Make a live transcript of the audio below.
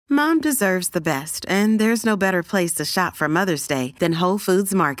Mom deserves the best, and there's no better place to shop for Mother's Day than Whole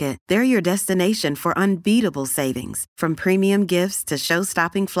Foods Market. They're your destination for unbeatable savings, from premium gifts to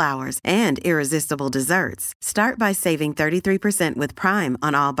show-stopping flowers and irresistible desserts. Start by saving 33% with Prime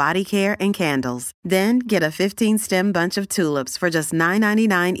on all body care and candles. Then get a 15-stem bunch of tulips for just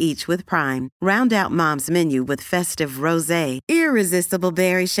 $9.99 each with Prime. Round out Mom's menu with festive rosé, irresistible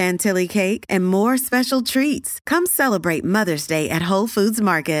berry chantilly cake, and more special treats. Come celebrate Mother's Day at Whole Foods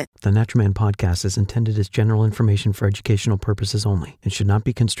Market. The Natural Man Podcast is intended as general information for educational purposes only and should not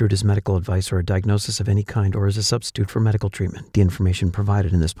be construed as medical advice or a diagnosis of any kind or as a substitute for medical treatment. The information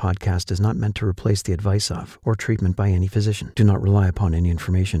provided in this podcast is not meant to replace the advice of or treatment by any physician. Do not rely upon any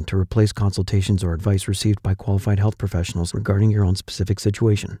information to replace consultations or advice received by qualified health professionals regarding your own specific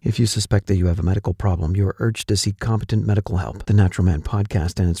situation. If you suspect that you have a medical problem, you are urged to seek competent medical help. The Natural Man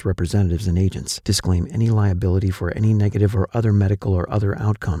Podcast and its representatives and agents disclaim any liability for any negative or other medical or other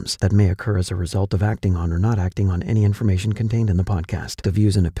outcomes that may occur as a result of acting on or not acting on any information contained in the podcast. The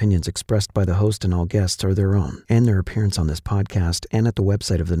views and opinions expressed by the host and all guests are their own, and their appearance on this podcast and at the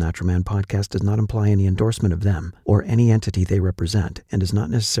website of the Natural Man Podcast does not imply any endorsement of them or any entity they represent and does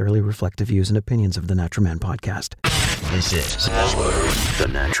not necessarily reflect the views and opinions of the Natural Man Podcast. This is the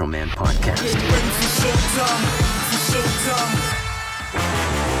Natural Man Podcast. Get ready for showtime.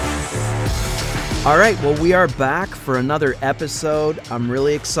 All right, well, we are back for another episode. I'm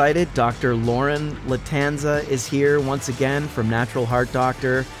really excited. Dr. Lauren Latanza is here once again from Natural Heart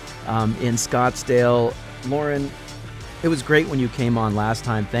Doctor in Scottsdale. Lauren, it was great when you came on last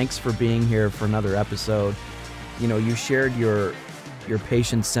time. Thanks for being here for another episode. You know, you shared your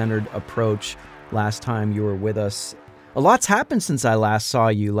patient-centered approach last time you were with us. A lot's happened since I last saw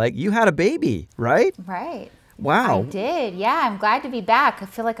you. Like, you had a baby, right? Right. Wow. I did. Yeah, I'm glad to be back. I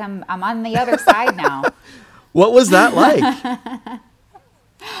feel like I'm on the other side now. What was that like?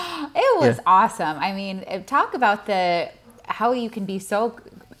 It was awesome. I mean, talk about how you can be so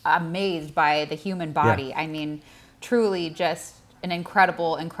amazed by the human body. Yeah. I mean, truly just an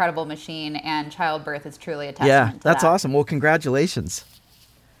incredible, incredible machine, and childbirth is truly a testament to that's that. awesome. Well, congratulations.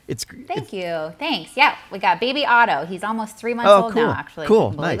 Thank you. Thanks. Yeah, we got baby Otto. He's almost 3 months old cool. now, actually. Cool.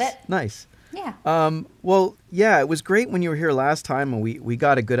 Can you believe Nice. it? Nice. Yeah. Well, yeah, it was great when you were here last time, and we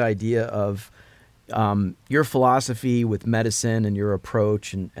got a good idea of your philosophy with medicine and your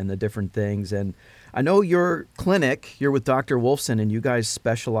approach and the different things. And I know your clinic, you're with Dr. Wolfson, and you guys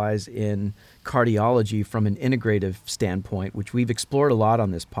specialize in cardiology from an integrative standpoint, which we've explored a lot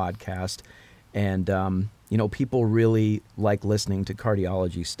on this podcast. And, you know, people really like listening to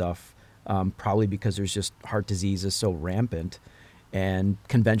cardiology stuff, probably because there's just heart disease is so rampant. And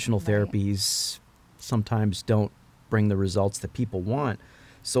conventional therapies sometimes don't bring the results that people want.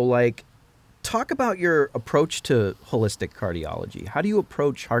 So, like, talk about your approach to holistic cardiology. How do you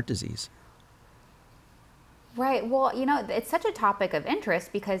approach heart disease? Right. Well, you know, it's such a topic of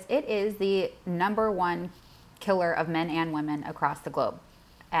interest because it is the #1 killer of men and women across the globe,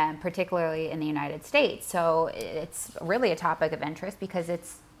 and particularly in the United States. So it's really a topic of interest because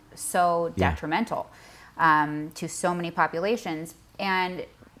it's so detrimental to so many populations. And,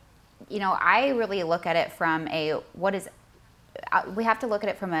 you know, I really look at it from we have to look at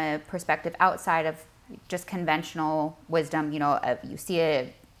it from a perspective outside of just conventional wisdom. You know, you see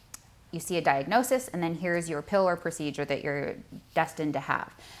a diagnosis, and then here's your pill or procedure that you're destined to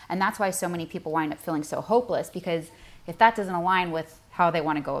have. And that's why so many people wind up feeling so hopeless, because if that doesn't align with how they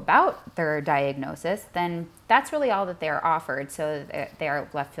want to go about their diagnosis, then that's really all that they're offered. So they are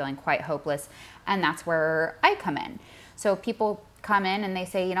left feeling quite hopeless. And that's where I come in. So people come in and they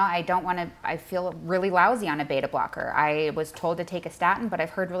say, you know, I feel really lousy on a beta blocker. I was told to take a statin, but I've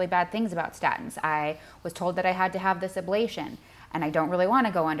heard really bad things about statins. I was told that I had to have this ablation, and I don't really want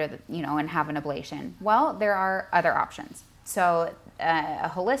to go under and have an ablation. Well, there are other options. So a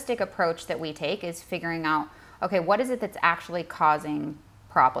holistic approach that we take is figuring out, okay, what is it that's actually causing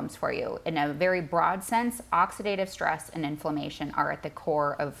problems for you? In a very broad sense, oxidative stress and inflammation are at the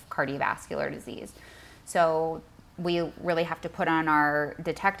core of cardiovascular disease. So we really have to put on our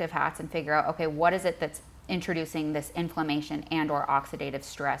detective hats and figure out, okay, what is it that's introducing this inflammation and or oxidative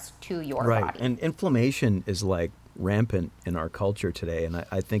stress to your body? Right, and inflammation is like rampant in our culture today, and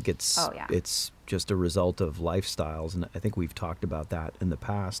I think it's just a result of lifestyles, and I think we've talked about that in the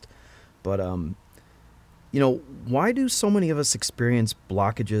past. But you know, why do so many of us experience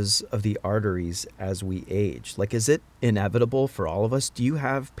blockages of the arteries as we age? Like, is it inevitable for all of us? Do you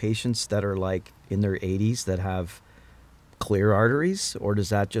have patients that are like in their 80s that have clear arteries, or does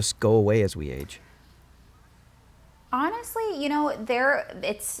that just go away as we age? Honestly,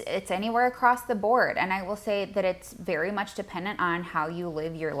 it's anywhere across the board, and I will say that it's very much dependent on how you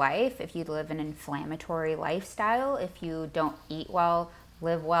live your life. If you live an inflammatory lifestyle, if you don't eat well,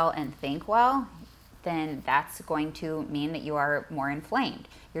 live well, and think well, then that's going to mean that you are more inflamed.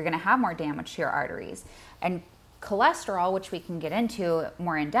 You're going to have more damage to your arteries. And cholesterol, which we can get into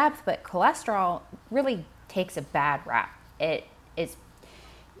more in depth, but cholesterol really takes a bad rap. It is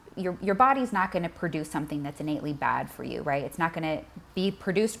your body's not going to produce something that's innately bad for you, right? It's not going to be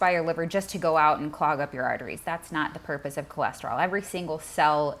produced by your liver just to go out and clog up your arteries. That's not the purpose of cholesterol. Every single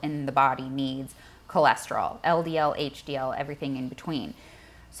cell in the body needs cholesterol, LDL, HDL, everything in between.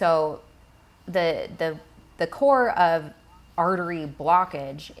 So the core of artery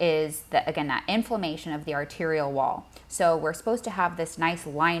blockage is that inflammation of the arterial wall. So we're supposed to have this nice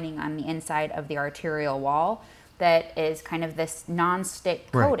lining on the inside of the arterial wall that is kind of this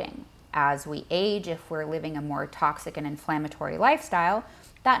non-stick coating. Right. As we age, if we're living a more toxic and inflammatory lifestyle,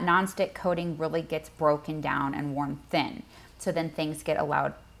 that non-stick coating really gets broken down and worn thin. So then things get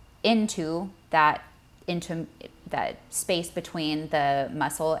allowed into that space between the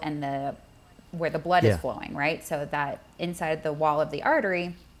muscle and where the blood is flowing, right? So that inside the wall of the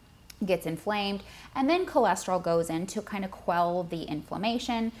artery gets inflamed, and then cholesterol goes in to kind of quell the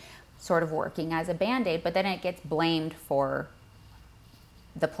inflammation, sort of working as a Band-Aid, but then it gets blamed for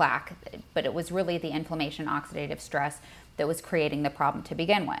the plaque. But it was really the inflammation, oxidative stress that was creating the problem to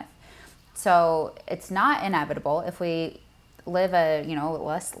begin with. So it's not inevitable. If we live a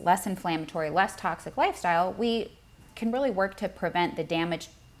less inflammatory, less toxic lifestyle, we can really work to prevent the damage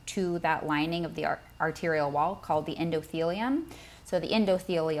to that lining of the arterial wall called the endothelium. So the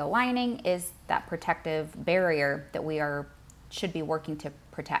endothelial lining is that protective barrier that we should be working to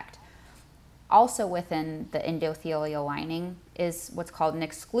protect. Also within the endothelial lining is what's called an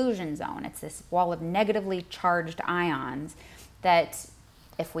exclusion zone. It's this wall of negatively charged ions that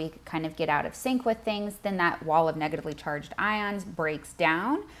if we kind of get out of sync with things, then that wall of negatively charged ions breaks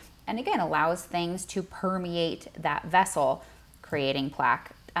down and again allows things to permeate that vessel, creating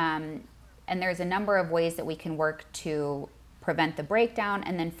plaque. And there's a number of ways that we can work to prevent the breakdown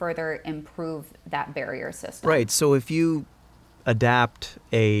and then further improve that barrier system. Right. So if you adapt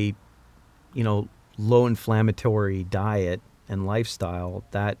a low inflammatory diet and lifestyle,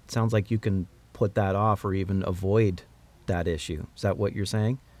 that sounds like you can put that off or even avoid that issue. Is that what you're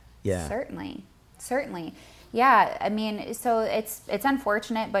saying? Yeah. Certainly. Yeah, I mean, so it's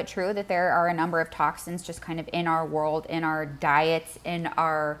unfortunate but true that there are a number of toxins just kind of in our world, in our diets, in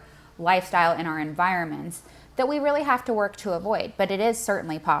our lifestyle, in our environments that we really have to work to avoid, but it is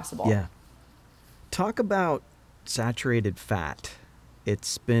certainly possible. Yeah. Talk about saturated fat.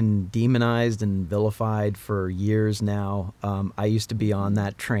 It's been demonized and vilified for years now. I used to be on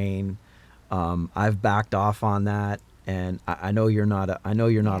that train. I've backed off on that, and I know you're not. I know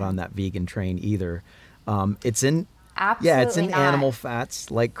you're not on that vegan train either. It's in Absolutely it's in not. Animal fats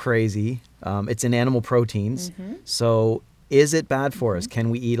like crazy. It's in animal proteins. Mm-hmm. So is it bad for us?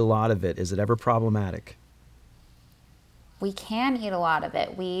 Can we eat a lot of it? Is it ever problematic? We can eat a lot of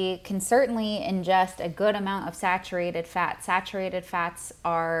it. We can certainly ingest a good amount of saturated fat. Saturated fats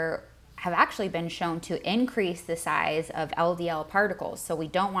have actually been shown to increase the size of LDL particles. So we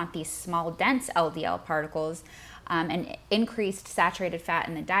don't want these small, dense LDL particles. And increased saturated fat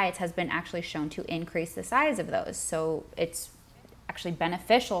in the diets has been actually shown to increase the size of those. So it's actually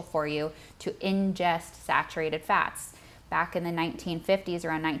beneficial for you to ingest saturated fats. Back in the 1950s,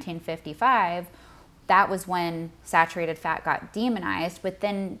 around 1955, that was when saturated fat got demonized, but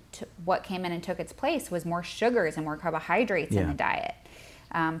then what came in and took its place was more sugars and more carbohydrates in the diet.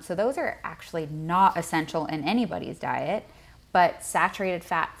 So those are actually not essential in anybody's diet, but saturated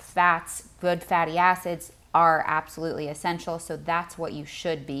fats, good fatty acids are absolutely essential. So that's what you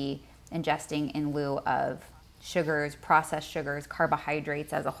should be ingesting in lieu of sugars, processed sugars,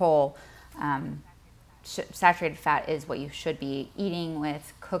 carbohydrates as a whole. Saturated fat is what you should be eating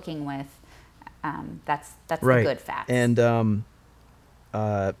with, cooking with. That's right. The good fats. And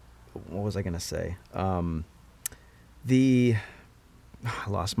what was I going to say? I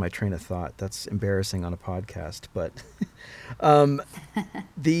lost my train of thought. That's embarrassing on a podcast. But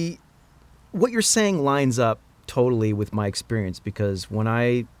what you're saying lines up totally with my experience, because when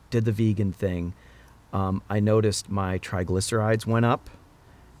I did the vegan thing, I noticed my triglycerides went up,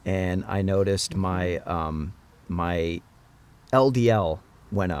 and I noticed my my LDL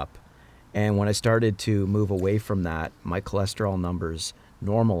went up. And when I started to move away from that, my cholesterol numbers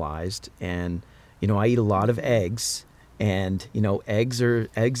normalized. And, I eat a lot of eggs, and, eggs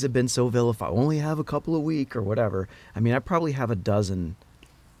have been so vilified. I only have a couple a week or whatever. I mean, I probably have a dozen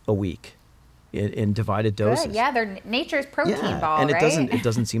a week. in divided doses. Good. Yeah, they're nature's protein ball, and right? it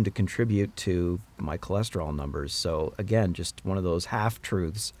doesn't seem to contribute to my cholesterol numbers. So again, just one of those half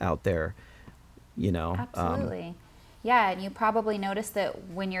truths out there, you know. Absolutely. Yeah, and you probably noticed that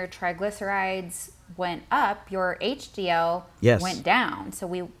when your triglycerides went up, your HDL Yes. went down. So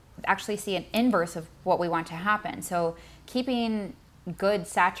we actually see an inverse of what we want to happen. So keeping good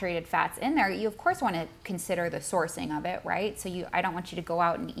saturated fats in there, you of course want to consider the sourcing of it, right? So I don't want you to go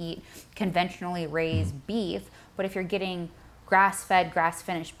out and eat conventionally raised beef, but if you're getting grass-fed,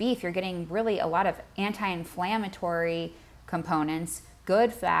 grass-finished beef, you're getting really a lot of anti-inflammatory components,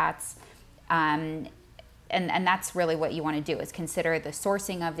 good fats, and that's really what you want to do, is consider the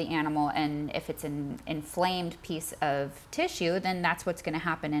sourcing of the animal, and if it's an inflamed piece of tissue, then that's what's going to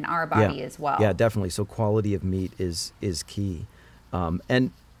happen in our body as well. Yeah, definitely. So quality of meat is key.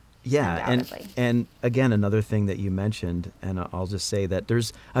 And again, another thing that you mentioned, and I'll just say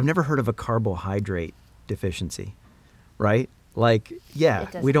that I've never heard of a carbohydrate deficiency, right? Like,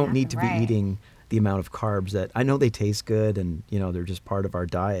 we don't need to be eating the amount of carbs that, I know they taste good and, you know, they're just part of our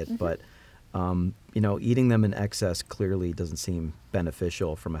diet, but, you know, eating them in excess clearly doesn't seem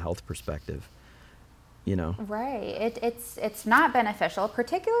beneficial from a health perspective, you know? Right. It's not beneficial,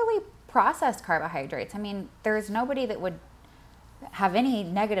 particularly processed carbohydrates. I mean, there's nobody that would have any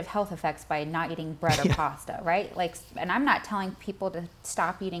negative health effects by not eating bread or pasta, right? Like, and I'm not telling people to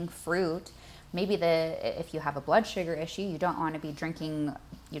stop eating fruit. Maybe if you have a blood sugar issue, you don't want to be drinking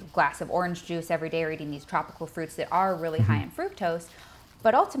a glass of orange juice every day or eating these tropical fruits that are really high in fructose.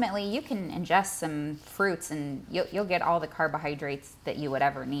 But ultimately, you can ingest some fruits and you'll get all the carbohydrates that you would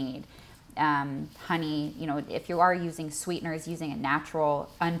ever need. Honey, you know, if you are using sweeteners, using a natural,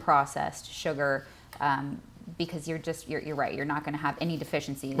 unprocessed sugar, because you're right, you're not going to have any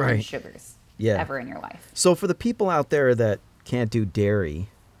deficiencies in sugars ever in your life. So for the people out there that can't do dairy,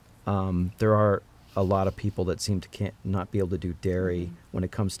 there are a lot of people that seem to not be able to do dairy when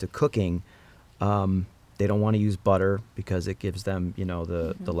it comes to cooking. They don't want to use butter because it gives them, you know,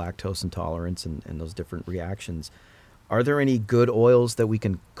 the lactose intolerance and those different reactions. Are there any good oils that we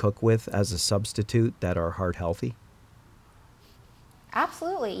can cook with as a substitute that are heart healthy?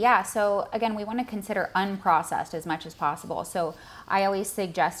 Absolutely, yeah. So again, we want to consider unprocessed as much as possible. So I always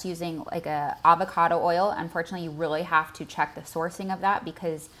suggest using like a avocado oil. Unfortunately, you really have to check the sourcing of that,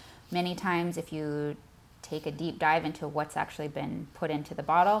 because many times if you take a deep dive into what's actually been put into the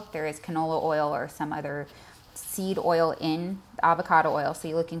bottle, there is canola oil or some other seed oil in avocado oil. So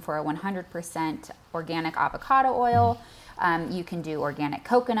you're looking for a 100% organic avocado oil. You can do organic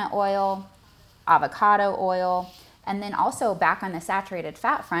coconut oil, avocado oil. And then also back on the saturated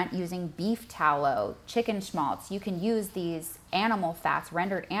fat front, using beef tallow, chicken schmaltz. You can use these animal fats,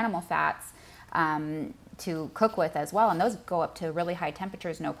 rendered animal fats, to cook with as well. And those go up to really high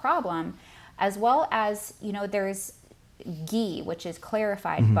temperatures, no problem. As well as, you know, there's ghee, which is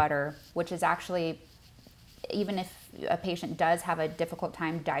clarified butter, which is actually, even if a patient does have a difficult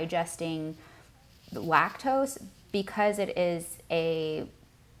time digesting lactose, because it is a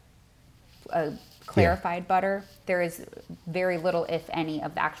clarified butter, there is very little, if any,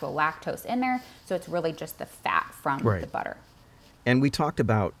 of the actual lactose in there. So it's really just the fat from the butter. And we talked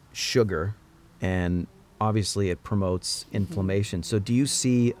about sugar, and obviously it promotes inflammation. So do you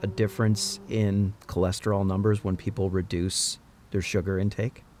see a difference in cholesterol numbers when people reduce their sugar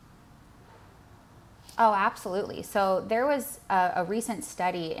intake? Oh, absolutely. So there was a recent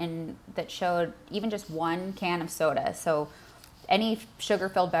study that showed even just one can of soda, so any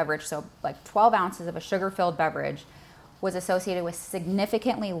sugar-filled beverage, so like 12 ounces of a sugar-filled beverage, was associated with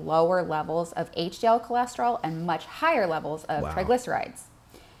significantly lower levels of HDL cholesterol and much higher levels of triglycerides.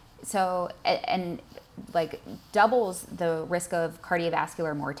 So, and like doubles the risk of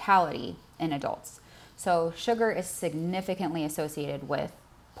cardiovascular mortality in adults. So sugar is significantly associated with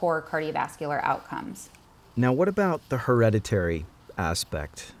poor cardiovascular outcomes. Now, what about the hereditary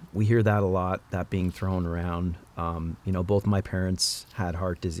aspect? We hear that a lot, that being thrown around. You know, both my parents had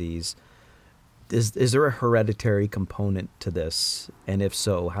heart disease. Is there a hereditary component to this? And if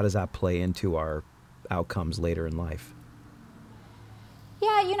so, how does that play into our outcomes later in life?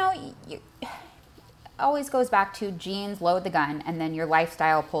 Yeah, you know, always goes back to genes load the gun and then your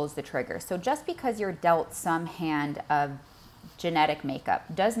lifestyle pulls the trigger. So just because you're dealt some hand of genetic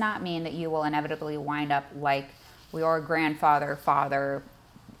makeup does not mean that you will inevitably wind up like your grandfather, father,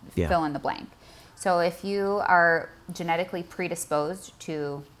 fill in the blank. So if you are genetically predisposed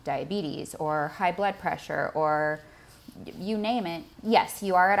to diabetes or high blood pressure or you name it, yes,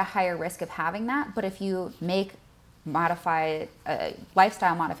 you are at a higher risk of having that. But if you make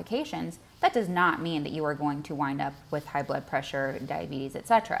lifestyle modifications, that does not mean that you are going to wind up with high blood pressure, diabetes,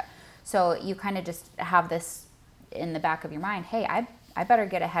 etc. So you kind of just have this in the back of your mind, hey, I better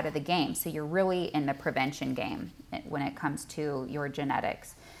get ahead of the game. So you're really in the prevention game when it comes to your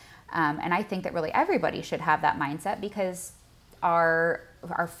genetics. And I think that really everybody should have that mindset, because our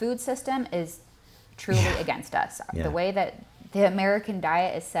food system is truly against us. Yeah. The way that the American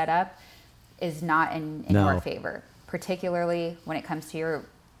diet is set up is not in your favor, particularly when it comes to your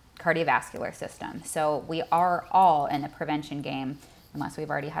cardiovascular system. So we are all in the prevention game, unless we've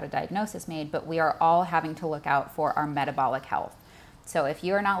already had a diagnosis made, but we are all having to look out for our metabolic health. So if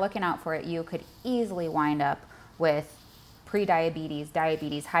you are not looking out for it, you could easily wind up with pre-diabetes,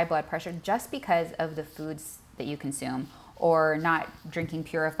 diabetes, high blood pressure, just because of the foods that you consume, or not drinking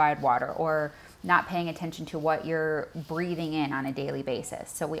purified water, or not paying attention to what you're breathing in on a daily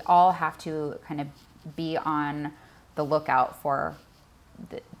basis. So we all have to kind of be on the lookout for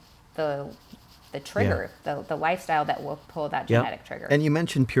the trigger, the lifestyle that will pull that genetic trigger. And you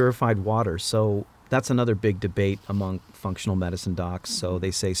mentioned purified water. So that's another big debate among functional medicine docs. So they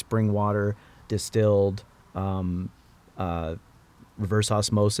say spring water, distilled, reverse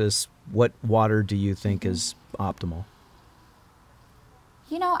osmosis. What water do you think is optimal?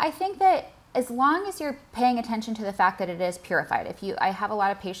 I think that as long as you're paying attention to the fact that it is purified. I have a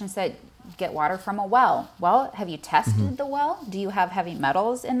lot of patients that get water from a well. Well, have you tested the well? Do you have heavy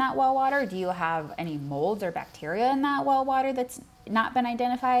metals in that well water? Do you have any molds or bacteria in that well water that's not been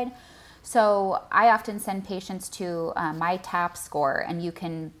identified? So I often send patients to my TAP score, and you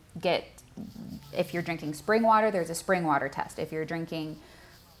can get, if you're drinking spring water, there's a spring water test. If you're drinking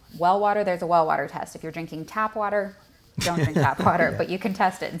well water, there's a well water test. If you're drinking tap water, don't drink tap water, but you can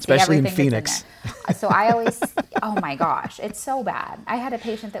test it and see especially everything in that's Phoenix. in there. So I always, oh my gosh, it's so bad. I had a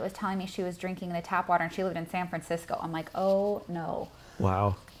patient that was telling me she was drinking the tap water, and she lived in San Francisco. I'm like, oh no.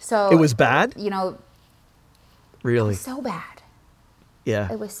 Wow. So it was bad? Really? So bad.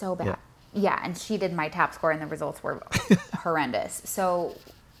 Yeah. It was so bad. Yeah, and she did my TAP score, and the results were horrendous. So,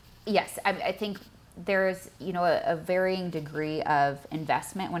 yes, I think there's, a varying degree of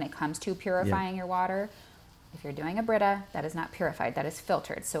investment when it comes to purifying your water. If you're doing a Brita, that is not purified, that is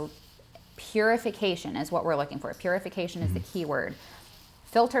filtered. So purification is what we're looking for. Purification is the key word.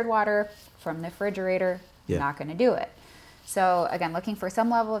 Filtered water from the refrigerator, not going to do it. So again, looking for some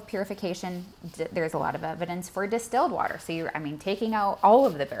level of purification. There's a lot of evidence for distilled water. So you're, taking out all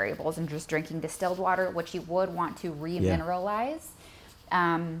of the variables and just drinking distilled water, which you would want to remineralize.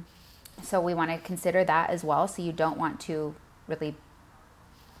 So we want to consider that as well. So you don't want to really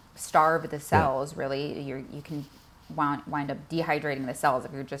starve the cells. Really, you can wind up dehydrating the cells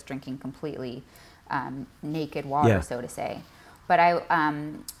if you're just drinking completely naked water, so to say. But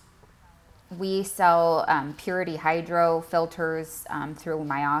we sell Purity Hydro filters through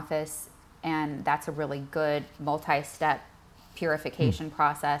my office, and that's a really good multi-step purification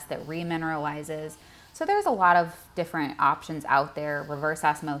process that remineralizes. So there's a lot of different options out there: reverse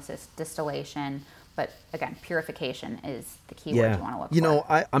osmosis, distillation. But again, purification is the key word you want to look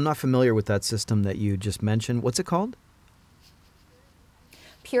for. I'm not familiar with that system that you just mentioned. What's it called?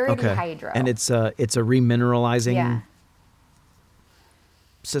 Purity Hydro. And it's a remineralizing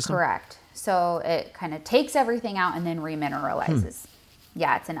system? Correct. So it kind of takes everything out and then remineralizes.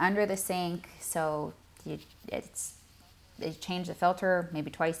 Yeah, it's an under the sink. So they change the filter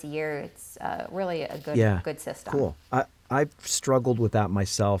maybe twice a year. It's really a good system. Cool. I've struggled with that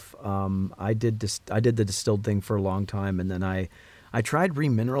myself. I did the distilled thing for a long time, and then I tried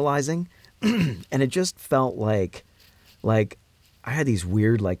remineralizing, and it just felt like I had these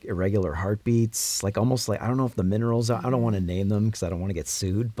weird, irregular heartbeats, almost I don't know if the minerals, I don't want to name them because I don't want to get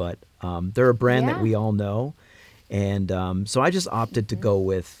sued, but they're a brand that we all know. And so I just opted to go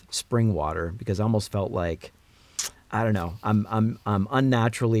with spring water because I almost felt like, I don't know, I'm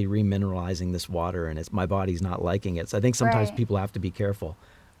unnaturally remineralizing this water, and my body's not liking it. So I think sometimes people have to be careful,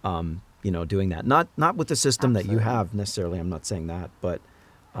 doing that. Not with the system that you have necessarily. I'm not saying that, but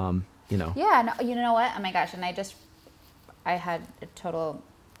Yeah, no, you know what? Oh my gosh! And I had a total.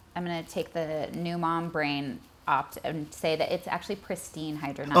 I'm gonna take the new mom brain opt and say that it's actually pristine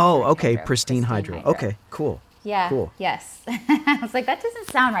hydro. Pristine hydro. Okay, cool. Yeah. Cool. Yes. I was like, that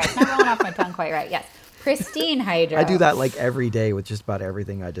doesn't sound right. It's not rolling off my tongue quite right. Yes. Pristine hydro. I do that every day with just about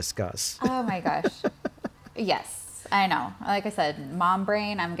everything I discuss. Oh my gosh. Yes, I know. Like I said, mom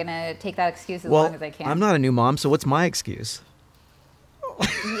brain. I'm gonna take that excuse as long as I can. I'm not a new mom, so what's my excuse?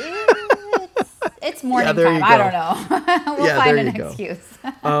 It's morning time. I don't know. We'll find an excuse.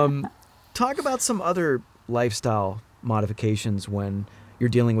 Talk about some other lifestyle modifications when you're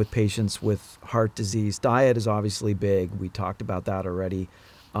dealing with patients with heart disease. Diet is obviously big. We talked about that already.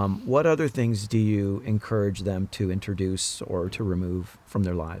 What other things do you encourage them to introduce or to remove from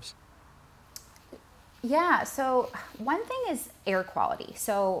their lives? Yeah, so one thing is air quality.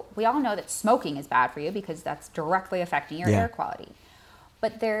 So we all know that smoking is bad for you because that's directly affecting your air quality.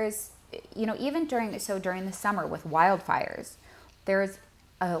 But there's, even during the summer with wildfires, there's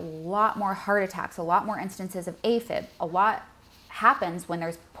a lot more heart attacks, a lot more instances of AFib. A lot happens when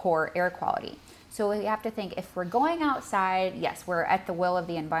there's poor air quality. So we have to think, if we're going outside, yes, we're at the will of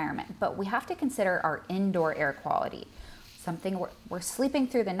the environment, but we have to consider our indoor air quality. Something we're sleeping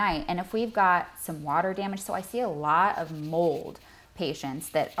through the night, and if we've got some water damage, so I see a lot of mold patients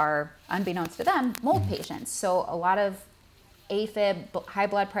that are, unbeknownst to them, mold patients. So a lot of AFib, high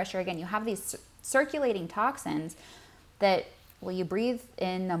blood pressure, again, you have these circulating toxins that, well, you breathe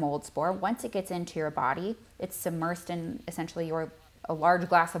in the mold spore. Once it gets into your body, it's submersed in essentially a large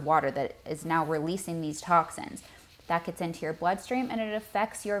glass of water that is now releasing these toxins. That gets into your bloodstream and it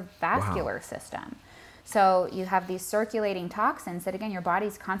affects your vascular system. So you have these circulating toxins that, again, your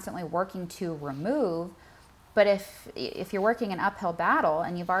body's constantly working to remove. But if you're working an uphill battle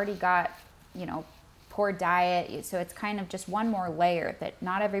and you've already got, poor diet, so it's kind of just one more layer that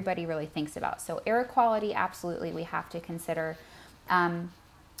not everybody really thinks about. So air quality, absolutely, we have to consider.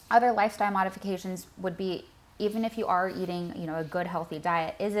 Other lifestyle modifications would be, even if you are eating, a good healthy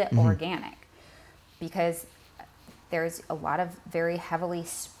diet, is it organic? Because there's a lot of very heavily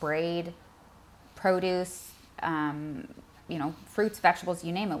sprayed produce, fruits, vegetables,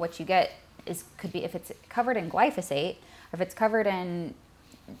 you name it. What you get could be, if it's covered in glyphosate, if it's covered in,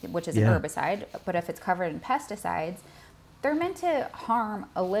 which is an herbicide, but if it's covered in pesticides, they're meant to harm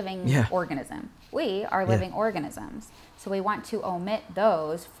a living organism. We are living organisms. So we want to omit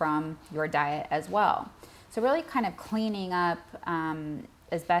those from your diet as well. So really kind of cleaning up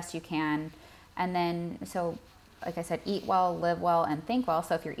as best you can. And then, so like I said, eat well, live well, and think well.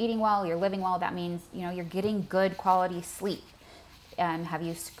 So if you're eating well, you're living well, that means, you're getting good quality sleep. Have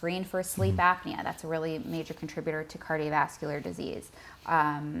you screened for sleep apnea? That's a really major contributor to cardiovascular disease.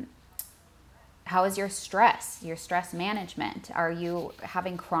 How is your stress management? Are you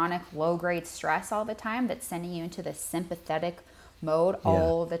having chronic low-grade stress all the time that's sending you into the sympathetic mode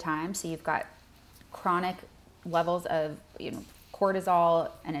all the time? So you've got chronic levels of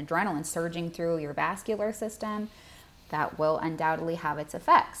cortisol and adrenaline surging through your vascular system. That will undoubtedly have its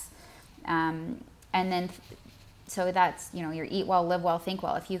effects. And then, so that's, your eat well, live well, think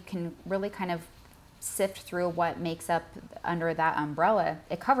well. If you can really kind of sift through what makes up under that umbrella,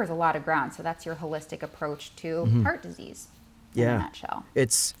 it covers a lot of ground. So that's your holistic approach to heart disease in a nutshell.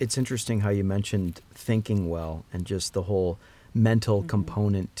 It's interesting how you mentioned thinking well and just the whole mental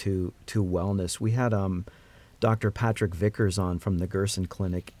component to wellness. We had Dr. Patrick Vickers on from the Gerson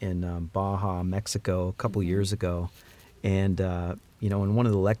Clinic in Baja, Mexico, a couple years ago. And, in one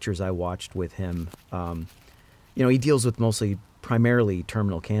of the lectures I watched with him, he deals with primarily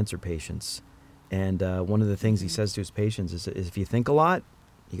terminal cancer patients. And one of the things he says to his patients is if you think a lot,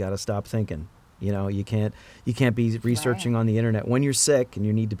 you got to stop thinking. You can't be researching on the internet when you're sick and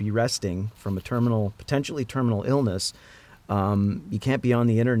you need to be resting from a potentially terminal illness. You can't be on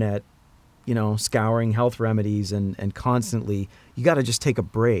the internet, scouring health remedies and constantly. You got to just take a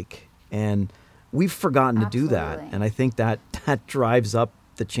break. And we've forgotten to do that. And I think that drives up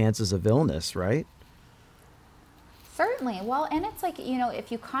the chances of illness, right? Certainly. Well, and it's like,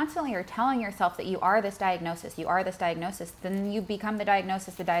 if you constantly are telling yourself that you are this diagnosis, then you become the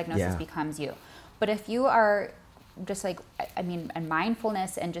diagnosis becomes you. But if you are just and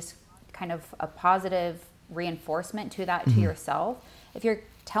mindfulness and just kind of a positive reinforcement to that to yourself, if you're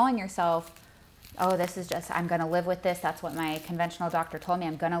telling yourself, oh, this is just, I'm going to live with this. That's what my conventional doctor told me.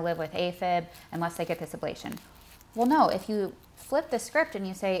 I'm going to live with AFib unless I get this ablation. Well, no, if you flip the script and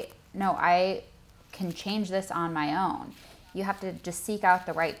you say, no, I can change this on my own. You have to just seek out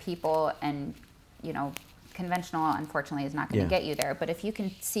the right people, and conventional unfortunately is not going to get you there. But if you can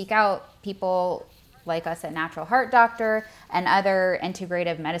seek out people like us at Natural Heart Doctor and other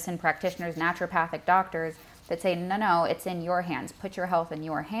integrative medicine practitioners, naturopathic doctors that say, no, it's in your hands, put your health in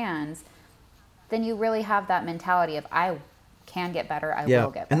your hands, then you really have that mentality of, I can get better, I will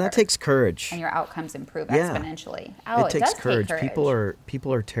get better. And that takes courage. And your outcomes improve exponentially. Oh, it takes courage. Take courage.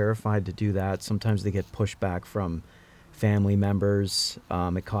 People are terrified to do that. Sometimes they get pushback from family members.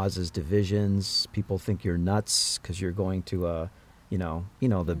 It causes divisions. People think you're nuts because you're going to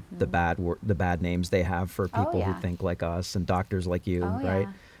the bad names they have for people who think like us and doctors like you, right?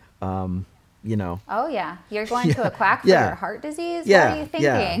 Oh yeah, you're going to a quack for your heart disease. What are you thinking?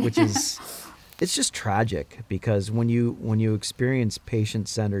 Yeah, which is. It's just tragic because when you experience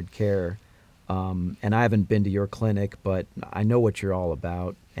patient-centered care, and I haven't been to your clinic, but I know what you're all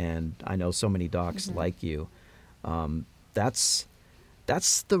about, and I know so many docs like you. That's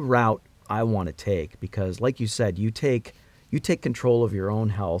the route I want to take, because like you said, you take control of your own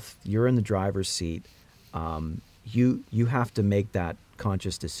health. You're in the driver's seat. You have to make that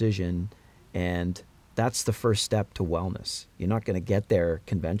conscious decision, and that's the first step to wellness. You're not going to get there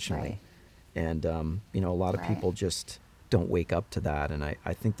conventionally. Right. And, a lot of Right. people just don't wake up to that. And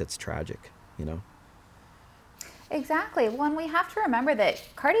I think that's tragic, Exactly. Well, and we have to remember that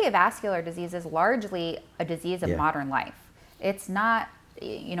cardiovascular disease is largely a disease of Yeah. modern life. It's not,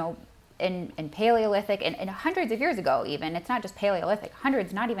 in Paleolithic and hundreds of years ago, even, it's not just Paleolithic,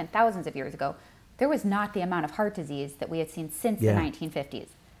 hundreds, not even thousands of years ago, there was not the amount of heart disease that we had seen since Yeah. the 1950s.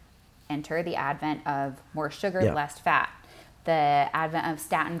 Enter the advent of more sugar, Yeah. less fat, the advent of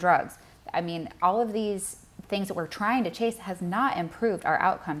statin drugs. I mean, all of these things that we're trying to chase has not improved our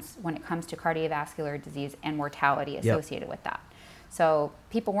outcomes when it comes to cardiovascular disease and mortality associated with that. So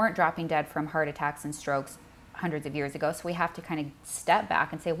people weren't dropping dead from heart attacks and strokes hundreds of years ago. So we have to kind of step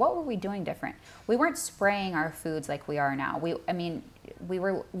back and say, what were we doing different? We weren't spraying our foods like we are now. We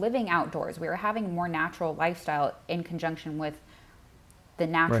were living outdoors. We were having a more natural lifestyle in conjunction with the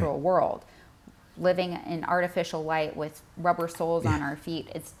natural Right. world. Living in artificial light with rubber soles on our feet,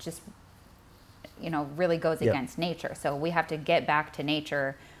 it's just, really goes Yeah. against nature. So we have to get back to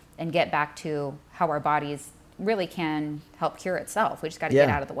nature and get back to how our bodies really can help cure itself. We just got to get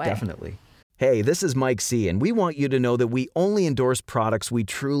out of the way. Definitely. Hey, this is Mike C., and we want you to know that we only endorse products we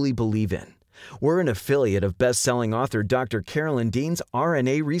truly believe in. We're an affiliate of best-selling author Dr. Carolyn Dean's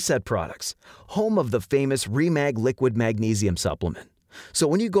RNA Reset products, home of the famous Remag Liquid Magnesium Supplement. So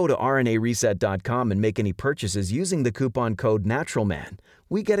when you go to RNAreset.com and make any purchases using the coupon code NATURALMAN,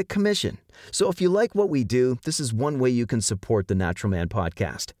 we get a commission. So if you like what we do, this is one way you can support the Natural Man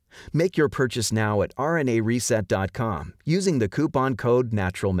podcast. Make your purchase now at RNAreset.com using the coupon code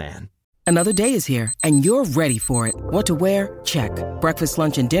NATURALMAN. Another day is here, and you're ready for it. What to wear? Check. Breakfast,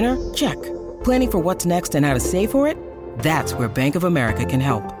 lunch, and dinner? Check. Planning for what's next and how to save for it? That's where Bank of America can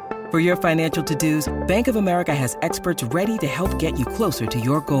help. For your financial to-dos, Bank of America has experts ready to help get you closer to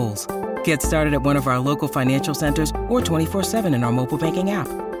your goals. Get started at one of our local financial centers or 24/7 in our mobile banking app.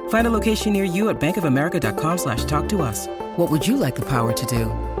 Find a location near you at bankofamerica.com/talktous. What would you like the power to do?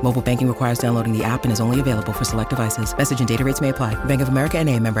 Mobile banking requires downloading the app and is only available for select devices. Message and data rates may apply. Bank of America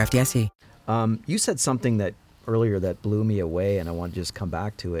N.A., member FDIC. You said something that earlier that blew me away, and I want to just come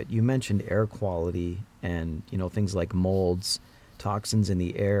back to it. You mentioned air quality and, things like molds, toxins in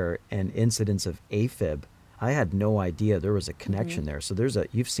the air, and incidents of AFib. I had no idea there was a connection there. So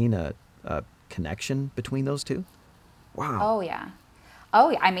you've seen a connection between those two? Wow. Oh, yeah.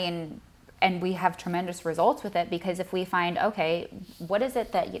 And we have tremendous results with it, because if we find, okay, what is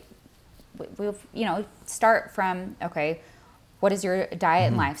it that start from, okay, what is your diet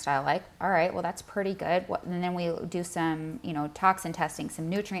and lifestyle like? All right, well, that's pretty good. And then we do some, toxin testing, some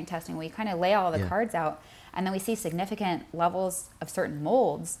nutrient testing. We kind of lay all the cards out, and then we see significant levels of certain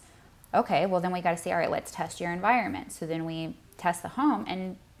molds. Okay, well, then we got to say, all right, let's test your environment. So then we test the home,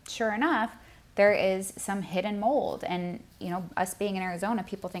 and sure enough, there is some hidden mold. And, us being in Arizona,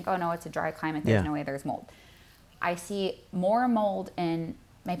 people think, oh, no, it's a dry climate. There's no way there's mold. I see more mold in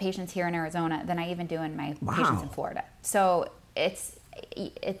my patients here in Arizona than I even do in my patients in Florida. So it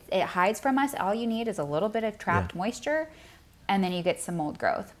hides from us. All you need is a little bit of trapped moisture, and then you get some mold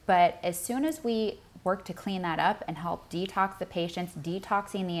growth. But as soon as we work to clean that up and help detox the patients,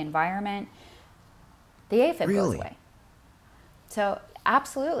 detoxing the environment, the AFib goes away. So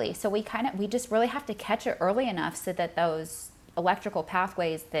absolutely. So we just really have to catch it early enough so that those electrical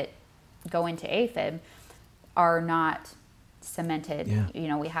pathways that go into AFib are not cemented.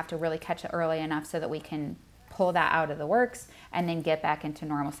 We have to really catch it early enough so that we can pull that out of the works and then get back into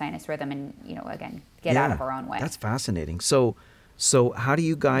normal sinus rhythm and, again, get out of our own way. That's fascinating. So how do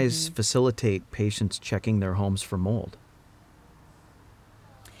you guys facilitate patients checking their homes for mold?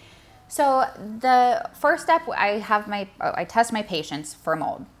 So the first step, I test my patients for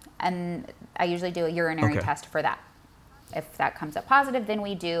mold, and I usually do a urinary test for that. If that comes up positive, then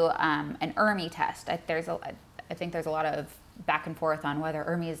we do an ERMI test. I think there's a lot of back and forth on whether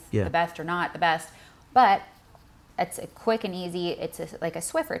ERMI is the best or not the best, but it's a quick and easy. It's like a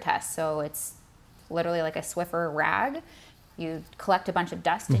Swiffer test, so it's literally like a Swiffer rag. You collect a bunch of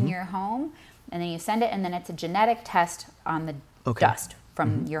dust in your home, and then you send it, and then it's a genetic test on the dust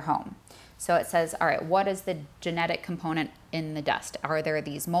from your home. So it says, all right, what is the genetic component in the dust? Are there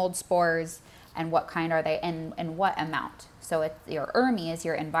these mold spores, and what kind are they, and what amount? So your ERMI is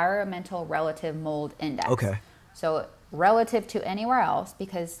your Environmental Relative Mold Index. Okay. So relative to anywhere else,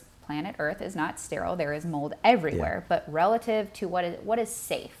 because planet Earth is not sterile, there is mold everywhere, but relative to what is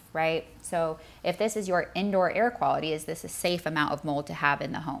safe, right? So if this is your indoor air quality, is this a safe amount of mold to have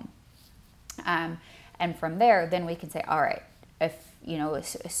in the home? And from there, then we can say, all right, if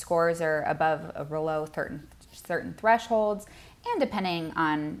scores are above or below certain thresholds, and depending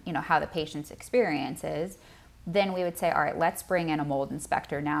on how the patient's experience is, then we would say, all right, let's bring in a mold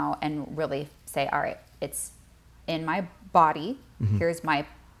inspector now and really say, all right, it's in my body. Here's my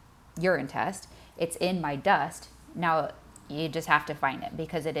urine test. It's in my dust. Now you just have to find it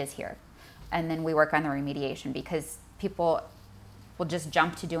because it is here. And then we work on the remediation, because people will just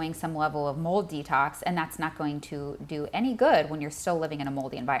jump to doing some level of mold detox, and that's not going to do any good when you're still living in a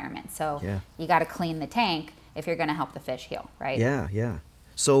moldy environment. So you got to clean the tank if you're going to help the fish heal, right? Yeah.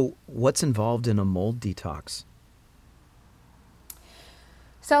 So what's involved in a mold detox?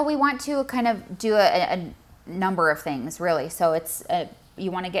 So we want to kind of do a number of things, really. So it's you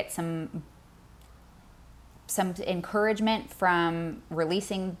want to get some encouragement from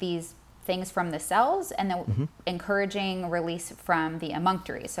releasing these things from the cells, and then encouraging release from the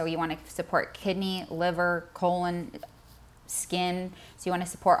emunctory. So you want to support kidney, liver, colon, skin. So you want to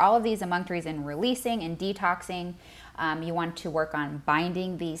support all of these emunctories in releasing and detoxing. You want to work on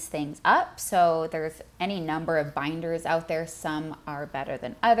binding these things up. So there's any number of binders out there. Some are better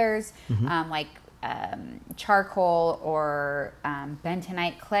than others, like charcoal or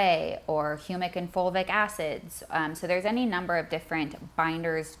bentonite clay or humic and fulvic acids. So there's any number of different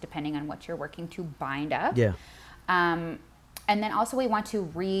binders depending on what you're working to bind up. And then also we want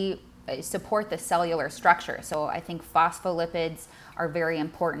to support the cellular structure. So I think phospholipids are very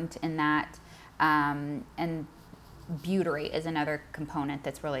important in that. And butyrate is another component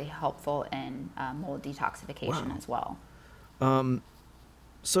that's really helpful in mold detoxification as well.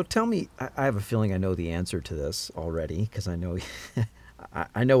 So tell me, I have a feeling I know the answer to this already, because I know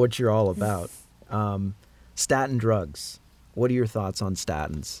I know what you're all about. Statin drugs. What are your thoughts on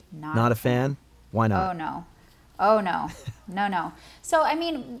statins? Not a fan? Why not? Oh no. No. So I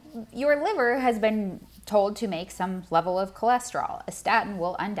mean, your liver has been told to make some level of cholesterol. A statin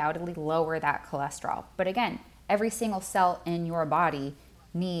will undoubtedly lower that cholesterol. But again, every single cell in your body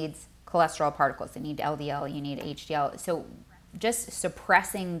needs cholesterol particles. They need LDL, you need HDL. So just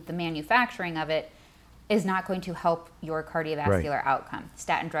suppressing the manufacturing of it is not going to help your cardiovascular outcome.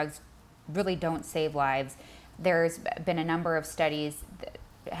 Statin drugs really don't save lives. There's been a number of studies that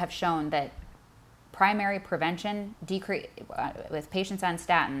have shown that primary prevention with patients on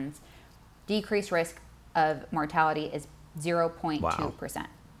statins, decreased risk of mortality is 0.2%.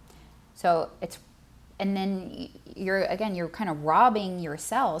 So it's, and then you're kind of robbing your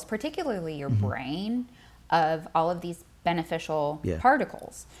cells, particularly your brain, of all of these beneficial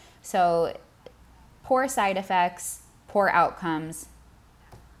particles. So poor side effects, poor outcomes,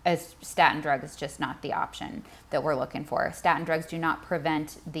 as statin drug is just not the option that we're looking for. Statin drugs do not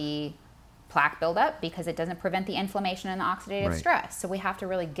prevent the plaque buildup because it doesn't prevent the inflammation and the oxidative stress. So we have to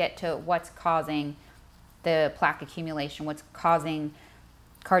really get to what's causing the plaque accumulation, what's causing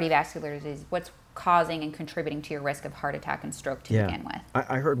cardiovascular disease, what's causing and contributing to your risk of heart attack and stroke to begin with.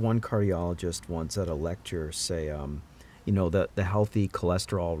 I heard one cardiologist once at a lecture say, the healthy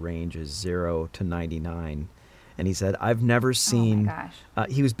cholesterol range is 0 to 99. And he said, I've never seen, oh my gosh.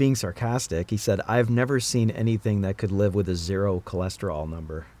 He was being sarcastic. He said, I've never seen anything that could live with a 0 cholesterol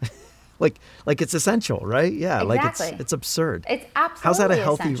number. like it's essential, right? Yeah. Exactly. Like it's absurd. It's absolutely How's that a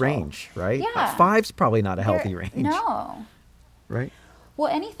healthy essential. range, right? Yeah. 5's probably not a healthy range. No. Right?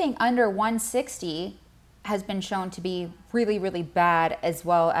 Well, anything under 160 has been shown to be really, really bad, as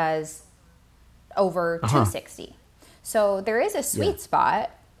well as over 260. So there is a sweet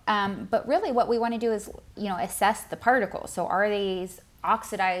spot. But really what we want to do is, assess the particles. So are these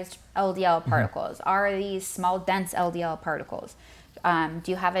oxidized LDL particles? Are these small, dense LDL particles?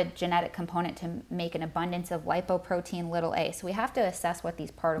 Do you have a genetic component to make an abundance of lipoprotein little a? So we have to assess what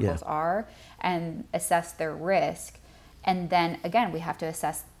these particles are and assess their risk. And then again, we have to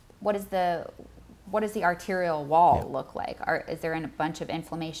assess what does the arterial wall look like? Is there a bunch of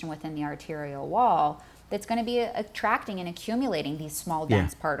inflammation within the arterial wall that's going to be attracting and accumulating these small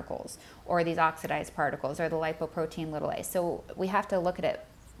dense particles, or these oxidized particles, or the lipoprotein little a? So we have to look at it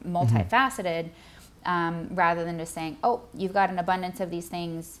multifaceted, rather than just saying, oh, you've got an abundance of these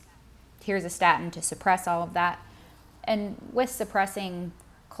things, here's a statin to suppress all of that. And with suppressing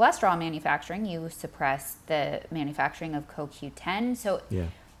cholesterol manufacturing, you suppress the manufacturing of CoQ10. So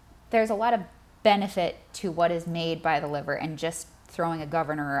there's a lot of benefit to what is made by the liver, and just throwing a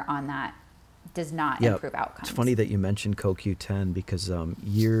governor on that does not improve outcomes. It's funny that you mentioned CoQ10 because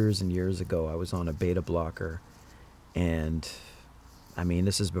years and years ago I was on a beta blocker, and I mean,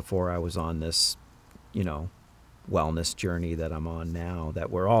 this is before I was on this, wellness journey that I'm on now, that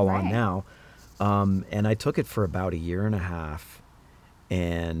we're all on now. And I took it for about a year and a half,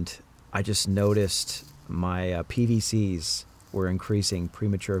 and I just noticed my PVCs were increasing,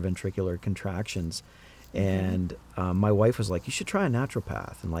 premature ventricular contractions. And my wife was like, you should try a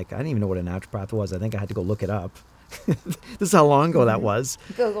naturopath. And like, I didn't even know what a naturopath was. I think I had to go look it up. This is how long ago that was.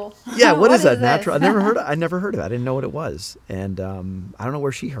 Google. Yeah, what is that? This? I never heard of it. I didn't know what it was. And I don't know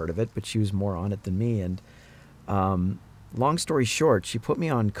where she heard of it, but she was more on it than me. And long story short, she put me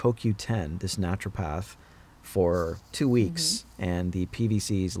on CoQ10, this naturopath, for 2 weeks, and the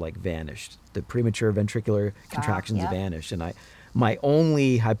PVCs like vanished. The premature ventricular contractions vanished. And my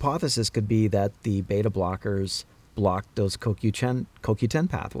only hypothesis could be that the beta blockers blocked those CoQ10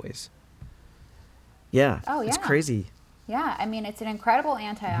 pathways. Yeah. Oh, yeah. It's crazy. Yeah, I mean, it's an incredible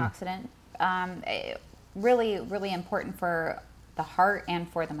antioxidant. Really, really important for the heart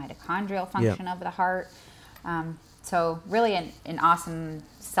and for the mitochondrial function of the heart. So really an awesome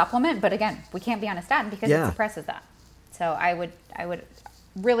supplement. But again, we can't be on a statin because it suppresses that. So I would